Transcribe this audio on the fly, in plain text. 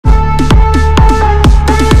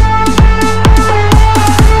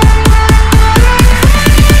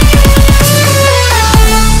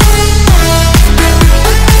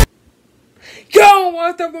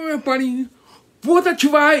what's up, everybody? 4th of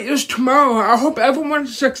July is tomorrow. I hope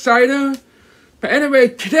everyone's excited. But anyway,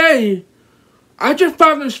 today, I just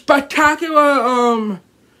found a spectacular,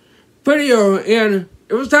 video, and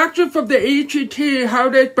it was actually from the AGT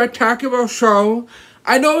Holiday Spectacular show.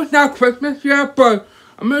 I know it's not Christmas yet, but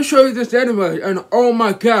I'm gonna show you this anyway, and oh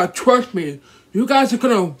my god, trust me, you guys are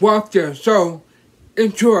gonna love this, so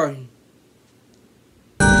enjoy.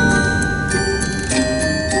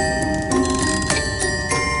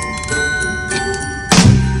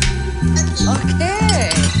 Okay.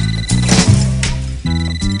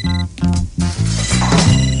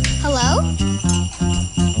 Hello?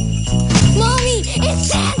 Mommy, it's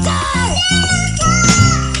Santa!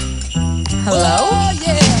 Hello? Oh,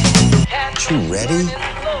 yeah. You ready?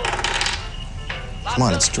 Come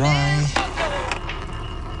on, it's dry.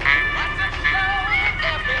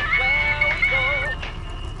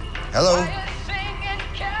 Hello?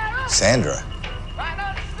 Sandra?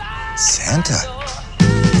 Santa?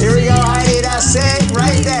 Here we go, Heidi, that's it.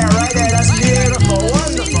 Right there, that's beautiful,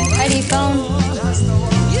 wonderful. Heidi, phone.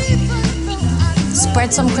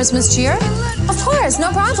 Spread some Christmas cheer? Of course,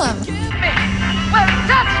 no problem. Well,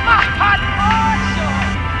 that's my heart also.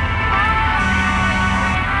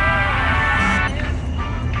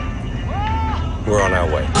 We're on our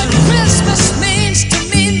way. Christmas means to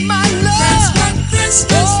me, my love. That's what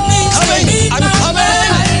Christmas means to me. I'm coming.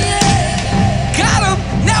 Got him.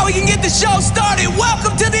 Now we can get the show started.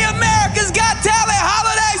 Welcome to the America's Got Talent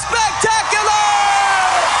Holiday Spectacular.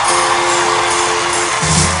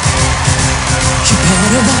 You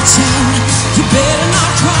better watch out. You better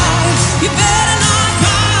not cry. You better not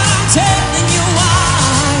cry. I'm telling you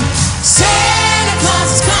why. Santa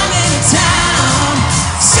Claus is coming to town.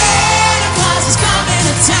 Santa Claus is coming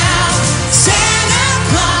to town. Santa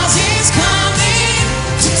Claus is coming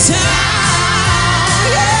to town.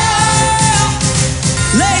 Yeah.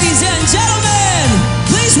 Ladies and gentlemen,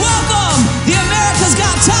 please welcome the America's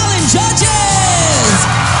Got Talent judges.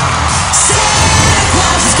 Santa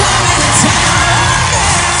Claus is coming to town.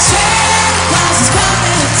 Santa Claus is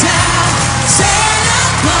coming to town. Santa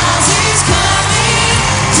Claus is coming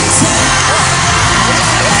to town.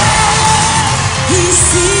 He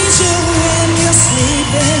sees you when you're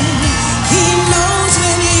sleeping. He knows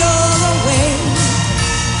when you're awake.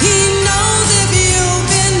 He knows if you've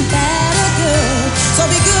been bad or good. So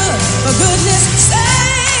be good, for goodness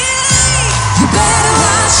sake. You better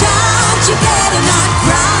watch out. You better not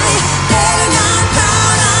cry. Better not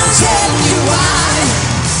pout. I'm telling you why.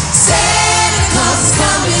 Santa Claus is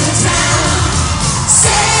coming to town.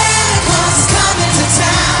 Santa Claus is coming to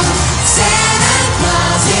town. Santa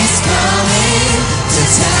Claus is coming to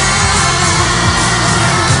town.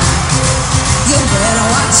 You better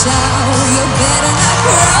watch out. You better not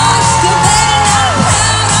cry. You better not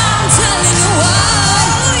pout. I'm telling you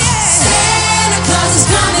why. Santa Claus is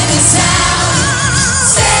coming to town.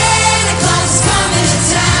 Santa Claus is coming to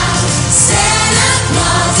town. Santa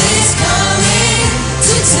Claus is coming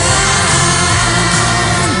to town.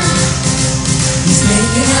 He's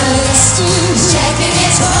making a list, checking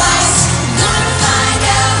it twice. Gonna find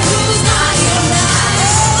out who's naughty or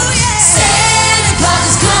nice. Santa Claus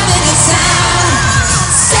is coming to town.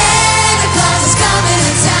 Santa Claus is coming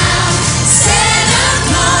to town. Santa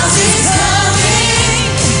Claus is coming.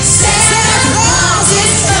 Santa Claus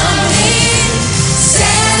is coming.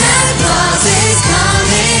 Santa Claus is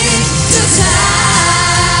coming to town.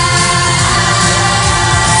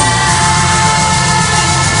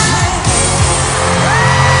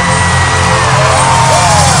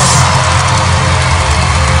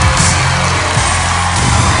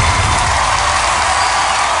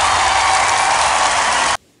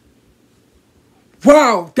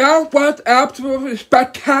 Wow, that was absolutely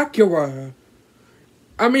spectacular.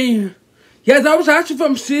 I mean, yeah, that was actually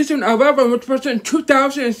from season 11, which was in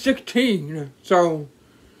 2016. So,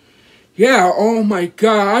 yeah, oh my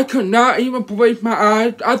god, I could not even believe my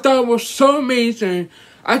eyes. I thought it was so amazing.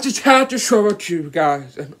 I just had to show it to you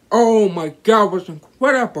guys. And oh my god, it was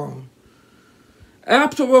incredible.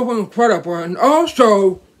 Absolutely incredible. And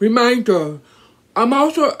also, reminder, I'm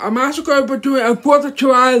also going to be doing a 4th of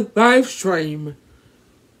July live stream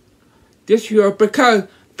this year, because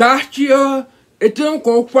last year it didn't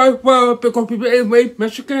go quite well because people in Lake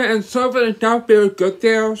Michigan and service is not very good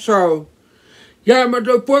there. So yeah, but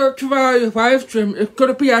the 4th of July live stream is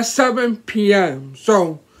gonna be at 7 p.m.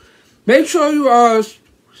 So make sure you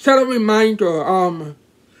set a reminder.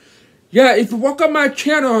 Yeah, if you walk on my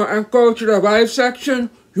channel and go to the live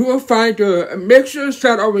section, you will find it. And make sure you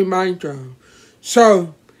set a reminder.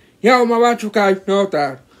 So yeah, I want you guys to know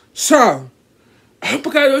that. So I hope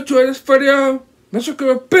you guys enjoyed this video. Let's give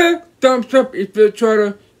a big thumbs up if you try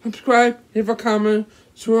to subscribe, leave a comment.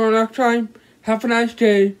 See you next time. Have a nice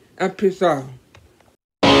day and peace out.